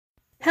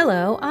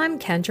Hello, I'm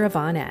Kendra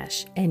Von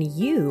Esch, and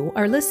you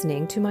are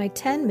listening to my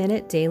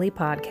 10-minute daily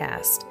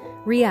podcast,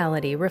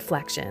 Reality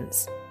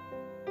Reflections.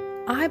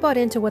 I bought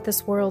into what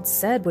this world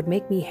said would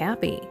make me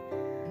happy.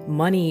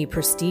 Money,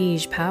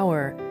 prestige,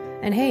 power.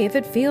 And hey, if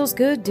it feels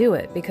good, do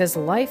it, because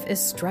life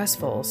is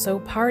stressful, so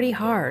party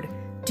hard.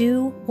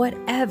 Do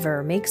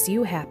whatever makes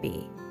you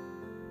happy.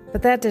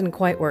 But that didn't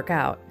quite work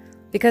out,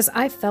 because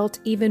I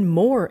felt even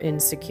more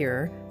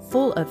insecure,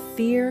 full of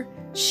fear,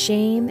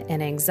 shame,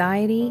 and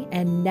anxiety,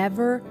 and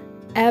never,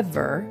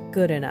 ever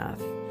good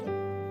enough.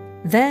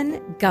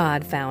 Then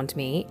God found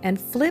me and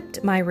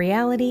flipped my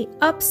reality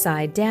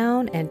upside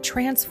down and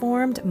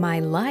transformed my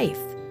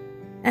life.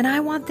 And I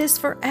want this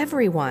for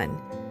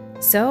everyone.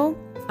 So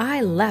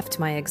I left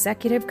my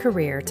executive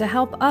career to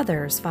help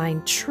others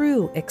find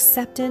true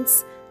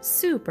acceptance,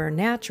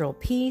 supernatural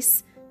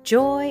peace,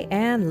 joy,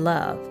 and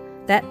love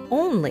that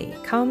only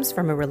comes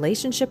from a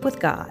relationship with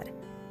God.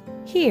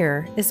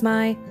 Here is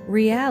my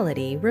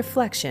reality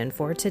reflection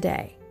for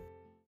today.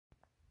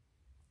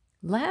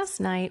 Last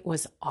night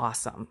was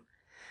awesome.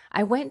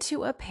 I went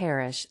to a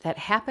parish that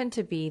happened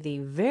to be the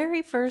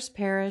very first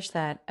parish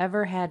that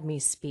ever had me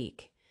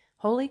speak.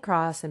 Holy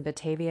Cross in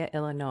Batavia,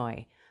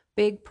 Illinois.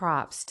 Big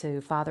props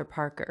to Father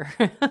Parker.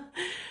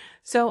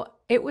 So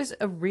it was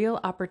a real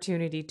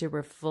opportunity to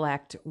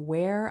reflect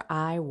where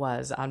I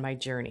was on my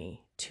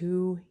journey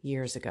 2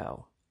 years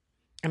ago.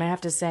 And I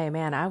have to say,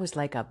 man, I was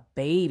like a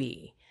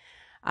baby.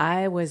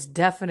 I was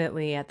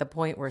definitely at the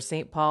point where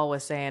St. Paul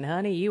was saying,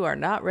 honey, you are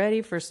not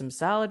ready for some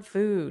solid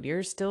food.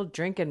 You're still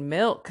drinking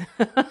milk.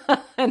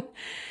 And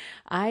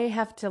I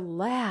have to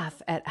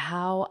laugh at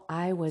how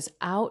I was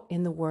out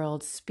in the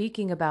world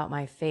speaking about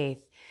my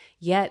faith,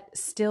 yet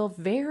still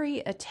very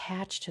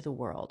attached to the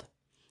world.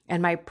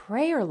 And my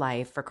prayer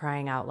life, for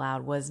crying out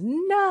loud, was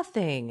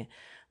nothing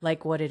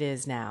like what it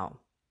is now.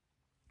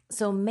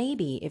 So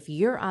maybe if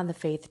you're on the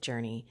faith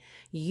journey,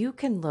 you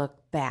can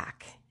look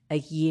back a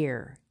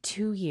year,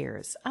 2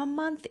 years, a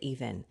month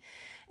even,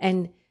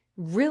 and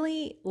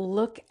really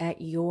look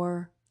at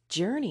your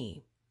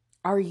journey.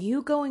 Are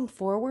you going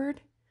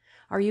forward?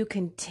 Are you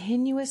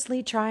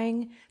continuously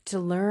trying to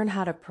learn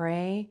how to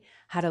pray,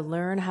 how to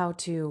learn how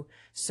to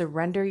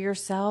surrender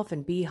yourself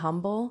and be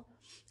humble,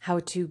 how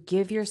to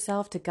give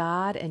yourself to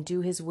God and do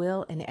His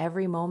will in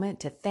every moment,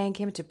 to thank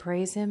Him, to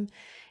praise Him?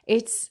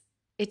 It's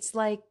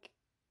like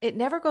it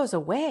never goes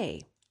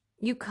away.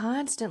 You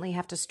constantly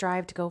have to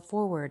strive to go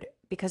forward,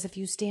 because if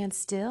you stand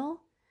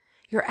still,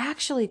 you're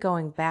actually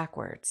going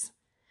backwards.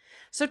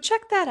 So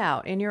check that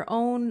out in your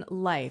own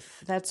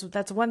life. That's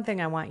one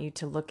thing I want you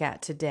to look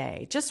at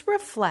today. Just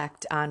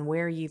reflect on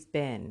where you've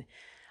been,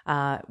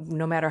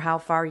 no matter how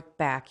far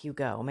back you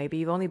go. Maybe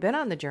you've only been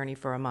on the journey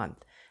for a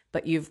month,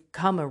 but you've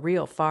come a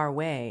real far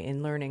way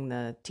in learning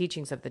the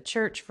teachings of the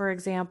church, for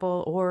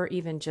example, or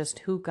even just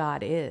who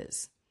God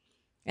is.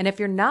 And if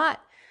you're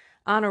not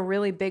on a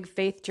really big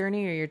faith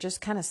journey, or you're just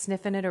kind of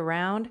sniffing it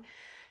around,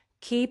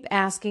 keep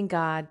asking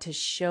God to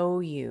show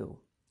you.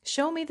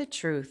 Show me the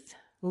truth.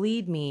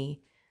 Lead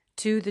me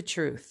to the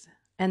truth.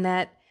 And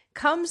that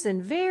comes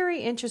in very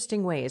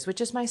interesting ways,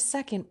 which is my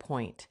second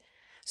point.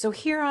 So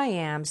here I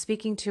am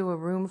speaking to a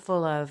room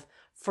full of,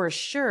 for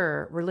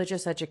sure,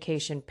 religious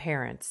education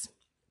parents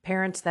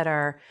that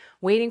are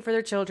waiting for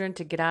their children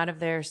to get out of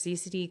their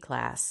CCD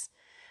class,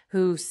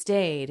 who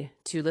stayed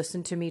to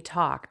listen to me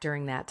talk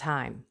during that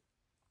time.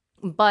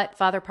 But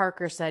Father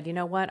Parker said, you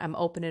know what, I'm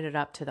opening it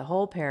up to the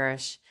whole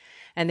parish.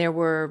 And there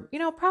were,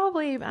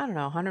 probably,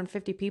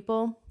 150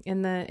 people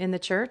in the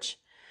church.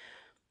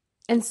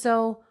 And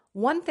so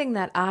one thing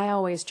that I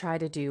always try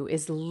to do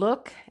is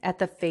look at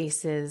the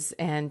faces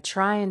and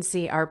try and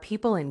see, are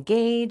people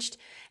engaged?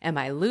 Am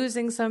I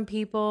losing some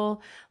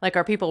people? Like,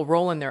 are people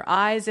rolling their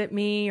eyes at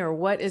me? Or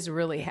what is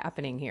really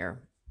happening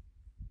here?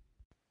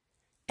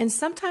 And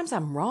sometimes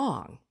I'm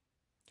wrong.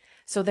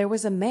 So there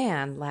was a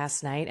man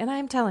last night, and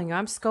I'm telling you,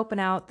 I'm scoping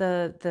out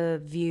the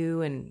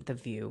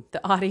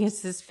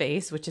audience's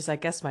face, which is, I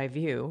guess, my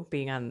view,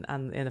 being on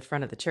in the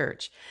front of the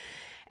church.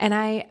 And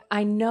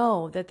I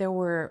know that there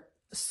were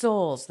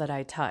souls that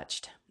I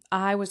touched.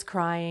 I was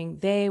crying.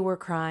 They were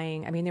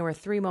crying. I mean, there were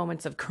 3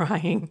 moments of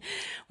crying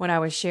when I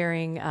was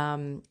sharing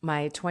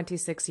my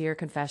 26-year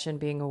confession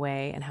being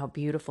away and how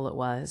beautiful it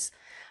was.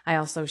 I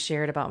also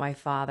shared about my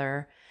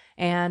father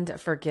and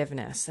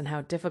forgiveness and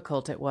how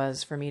difficult it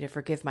was for me to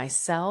forgive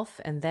myself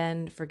and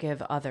then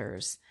forgive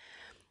others.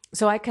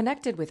 So I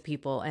connected with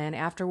people, and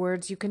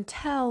afterwards you can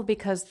tell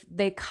because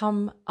they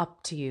come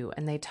up to you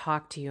and they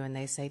talk to you and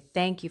they say,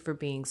 thank you for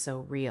being so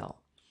real.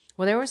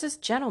 Well, there was this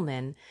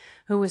gentleman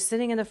who was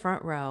sitting in the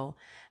front row,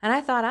 and I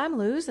thought, I'm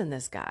losing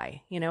this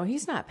guy.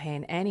 He's not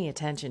paying any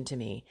attention to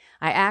me.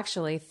 I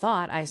actually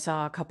thought I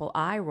saw a couple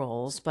eye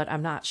rolls, but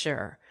I'm not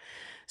sure.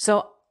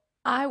 So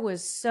I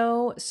was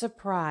so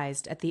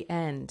surprised at the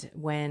end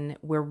when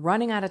we're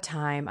running out of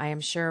time. I am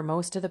sure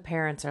most of the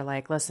parents are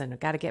like, listen, I've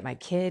got to get my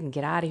kid and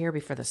get out of here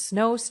before the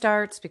snow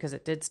starts, because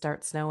it did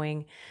start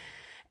snowing.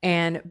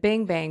 And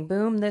bing, bang,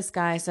 boom, this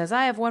guy says,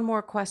 I have one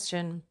more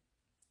question.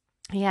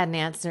 He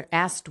hadn't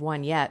asked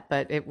one yet,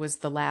 but it was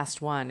the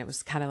last one. It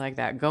was kind of like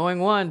that, going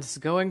once,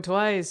 going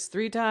twice,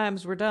 3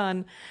 times, we're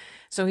done.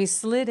 So he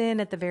slid in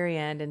at the very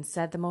end and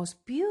said the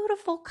most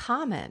beautiful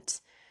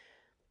comment.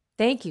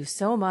 Thank you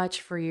so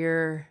much for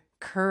your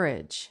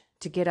courage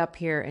to get up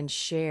here and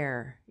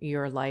share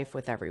your life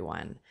with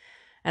everyone.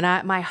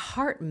 And my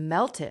heart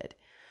melted.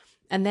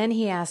 And then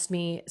he asked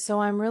me, so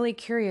I'm really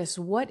curious,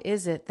 what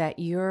is it that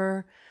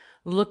you're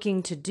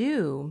looking to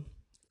do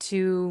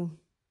to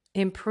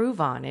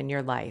improve on in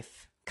your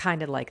life?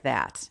 Kind of like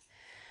that.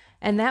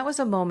 And that was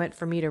a moment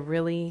for me to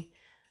really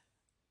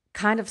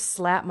kind of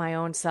slap my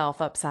own self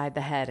upside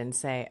the head and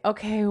say,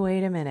 okay,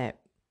 wait a minute.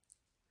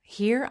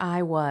 Here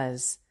I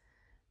was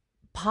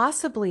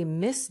possibly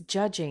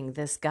misjudging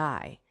this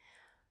guy,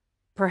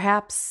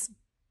 perhaps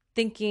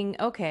thinking,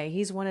 okay,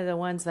 he's one of the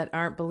ones that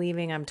aren't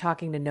believing I'm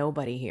talking to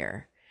nobody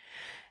here.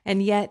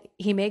 And yet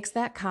he makes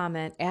that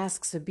comment,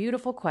 asks a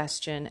beautiful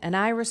question, and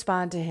I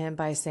respond to him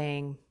by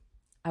saying,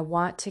 I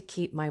want to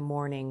keep my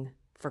morning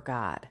for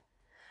God.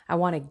 I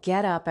want to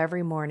get up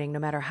every morning, no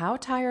matter how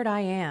tired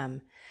I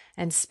am,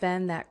 and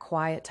spend that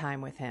quiet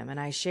time with him. And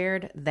I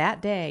shared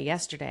that day,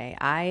 yesterday,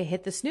 I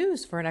hit the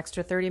snooze for an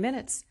extra 30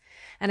 minutes.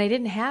 And I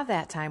didn't have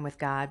that time with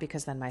God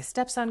because then my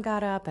stepson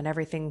got up and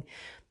everything,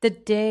 the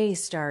day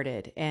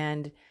started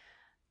and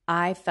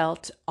I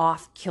felt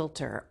off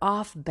kilter,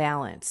 off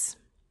balance.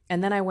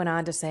 And then I went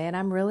on to say, and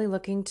I'm really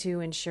looking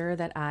to ensure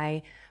that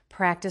I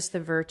practice the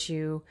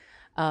virtue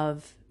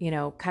of,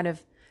 kind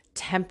of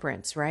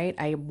temperance, right?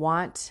 I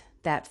want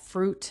that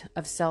fruit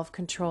of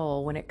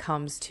self-control when it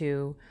comes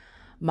to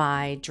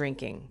my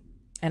drinking.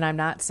 And I'm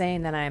not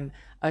saying that I'm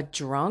a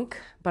drunk,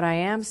 but I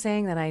am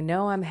saying that I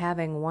know I'm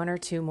having 1 or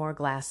 2 more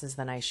glasses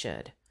than I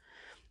should.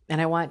 And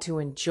I want to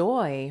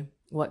enjoy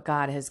what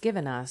God has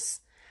given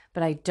us,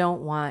 but I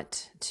don't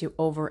want to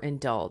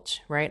overindulge,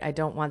 right? I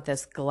don't want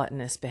this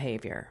gluttonous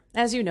behavior.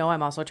 As you know,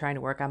 I'm also trying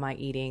to work on my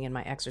eating and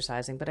my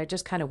exercising, but I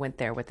just kind of went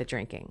there with the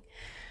drinking.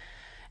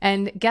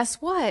 And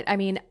guess what? I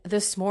mean,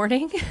 this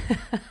morning,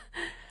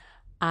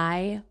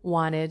 I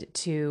wanted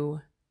to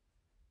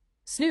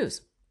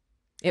snooze.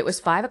 It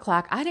was 5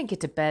 o'clock. I didn't get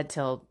to bed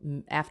till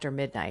after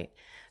midnight.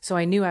 So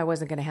I knew I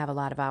wasn't going to have a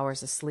lot of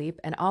hours of sleep.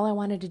 And all I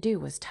wanted to do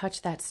was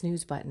touch that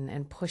snooze button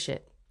and push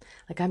it.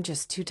 Like I'm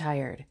just too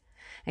tired.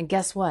 And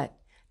guess what?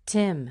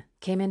 Tim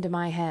came into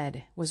my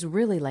head, was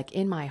really like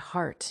in my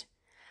heart.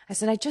 I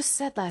said, I just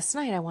said last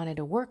night I wanted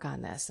to work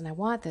on this and I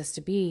want this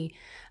to be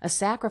a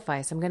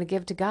sacrifice I'm going to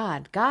give to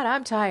God. God,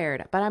 I'm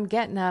tired, but I'm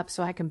getting up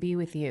so I can be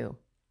with you.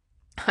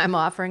 I'm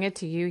offering it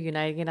to you,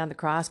 uniting it on the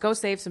cross. Go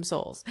save some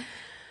souls.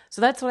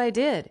 So that's what I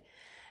did.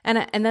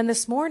 And then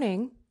this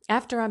morning,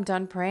 after I'm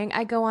done praying,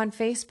 I go on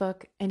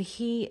Facebook and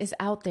he is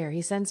out there.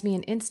 He sends me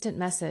an instant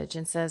message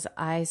and says,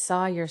 I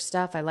saw your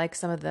stuff. I like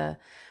some of the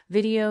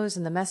videos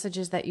and the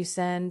messages that you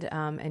send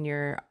and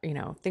your,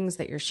 things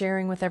that you're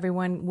sharing with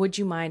everyone. Would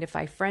you mind if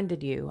I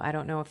friended you? I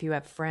don't know if you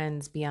have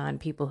friends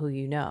beyond people who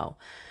you know.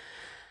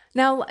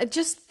 Now,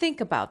 just think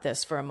about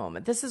this for a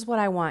moment. This is what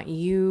I want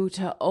you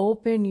to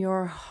open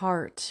your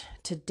heart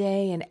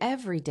today and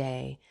every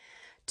day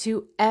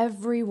to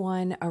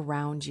everyone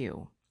around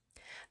you.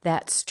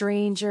 That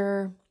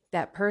stranger,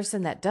 that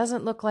person that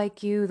doesn't look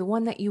like you, the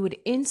one that you would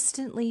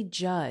instantly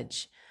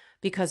judge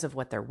because of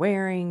what they're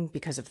wearing,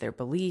 because of their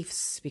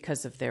beliefs,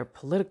 because of their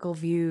political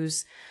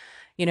views,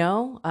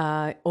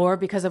 or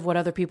because of what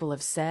other people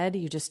have said.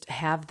 You just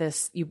have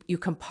this, you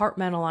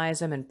compartmentalize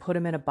them and put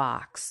them in a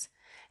box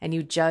and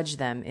you judge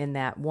them in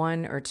that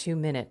 1 or 2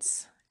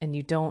 minutes and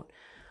you don't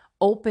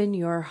open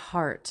your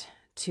heart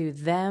to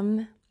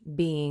them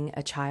being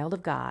a child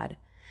of God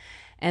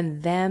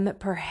and them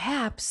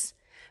perhaps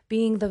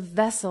being the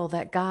vessel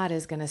that God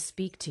is going to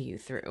speak to you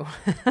through.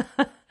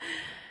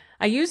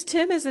 I used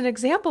Tim as an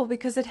example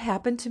because it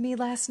happened to me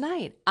last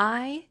night.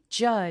 I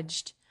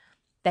judged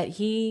that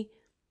he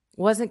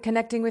wasn't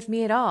connecting with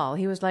me at all.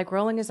 He was like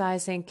rolling his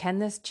eyes saying, can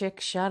this chick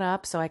shut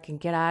up so I can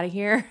get out of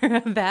here?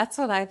 That's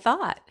what I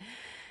thought.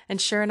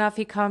 And sure enough,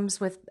 he comes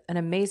with an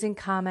amazing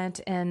comment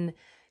and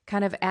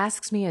kind of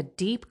asks me a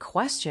deep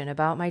question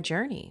about my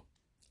journey.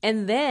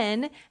 And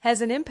then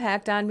has an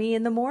impact on me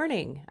in the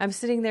morning. I'm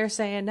sitting there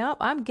saying, nope,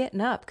 I'm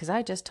getting up because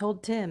I just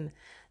told Tim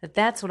that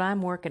that's what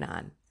I'm working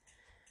on.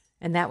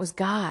 And that was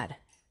God,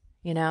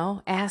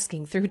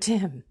 asking through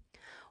Tim,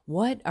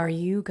 what are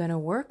you going to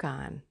work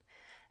on?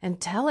 And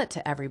tell it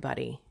to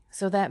everybody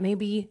so that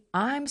maybe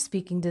I'm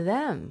speaking to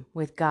them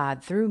with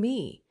God through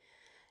me.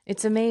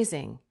 It's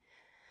amazing.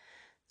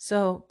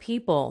 So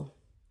people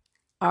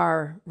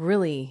are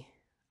really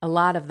a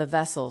lot of the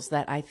vessels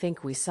that I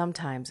think we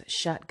sometimes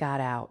shut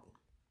God out,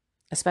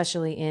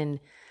 especially in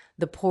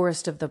the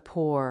poorest of the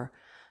poor.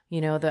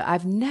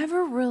 I've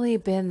never really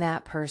been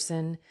that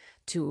person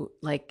to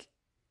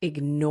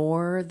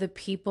ignore the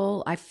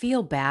people. I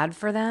feel bad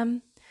for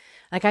them.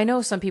 I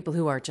know some people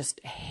who are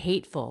just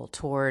hateful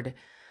toward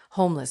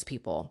homeless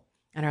people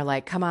and are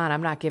like, come on,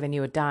 I'm not giving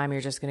you a dime.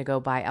 You're just going to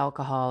go buy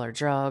alcohol or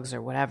drugs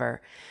or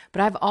whatever.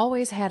 But I've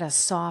always had a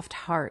soft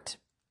heart.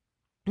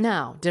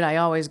 Now, did I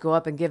always go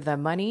up and give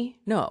them money?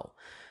 No.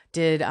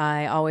 Did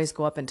I always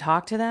go up and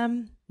talk to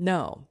them?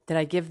 No. Did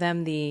I give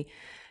them the,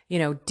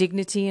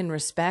 dignity and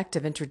respect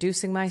of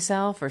introducing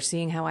myself or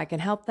seeing how I can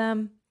help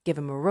them? Give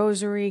them a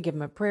rosary, give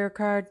them a prayer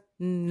card?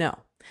 No.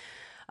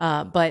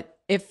 But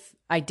if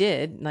I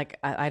did, like,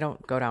 I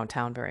don't go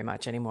downtown very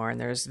much anymore, and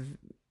there's,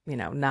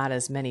 not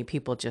as many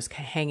people just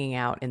hanging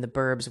out in the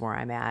burbs where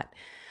I'm at.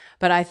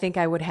 But I think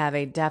I would have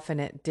a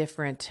definite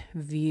different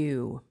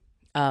view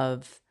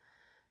of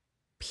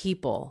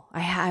people.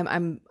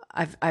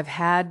 I've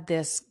had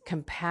this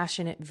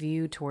compassionate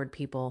view toward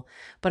people,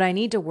 but I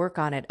need to work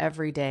on it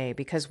every day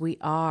because we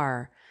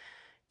are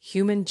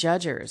human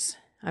judgers.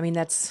 I mean,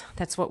 that's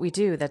what we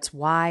do. That's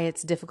why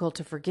it's difficult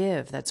to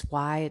forgive. That's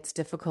why it's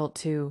difficult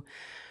to,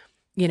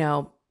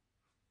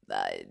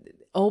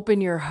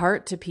 open your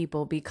heart to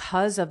people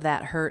because of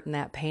that hurt and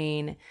that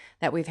pain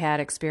that we've had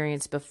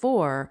experienced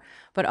before,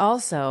 but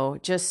also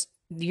just,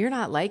 you're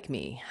not like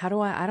me. I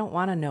don't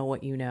want to know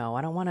what you know.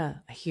 I don't want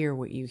to hear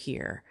what you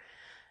hear.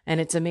 And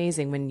it's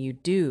amazing when you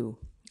do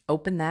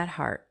open that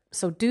heart.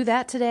 So do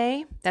that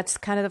today. That's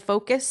kind of the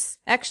focus.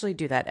 Actually,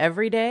 do that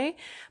every day.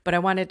 But I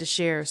wanted to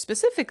share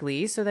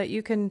specifically so that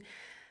you can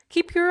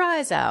keep your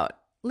eyes out,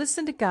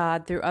 listen to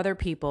God through other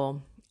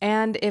people.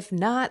 And if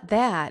not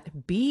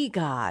that, be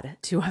God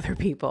to other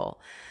people.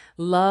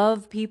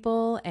 Love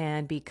people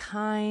and be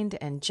kind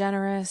and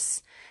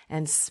generous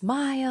and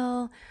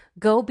smile.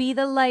 Go be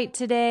the light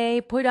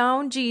today. Put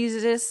on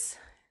Jesus,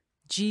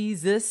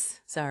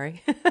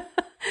 sorry.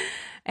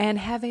 And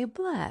have a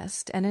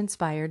blessed and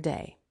inspired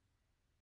day.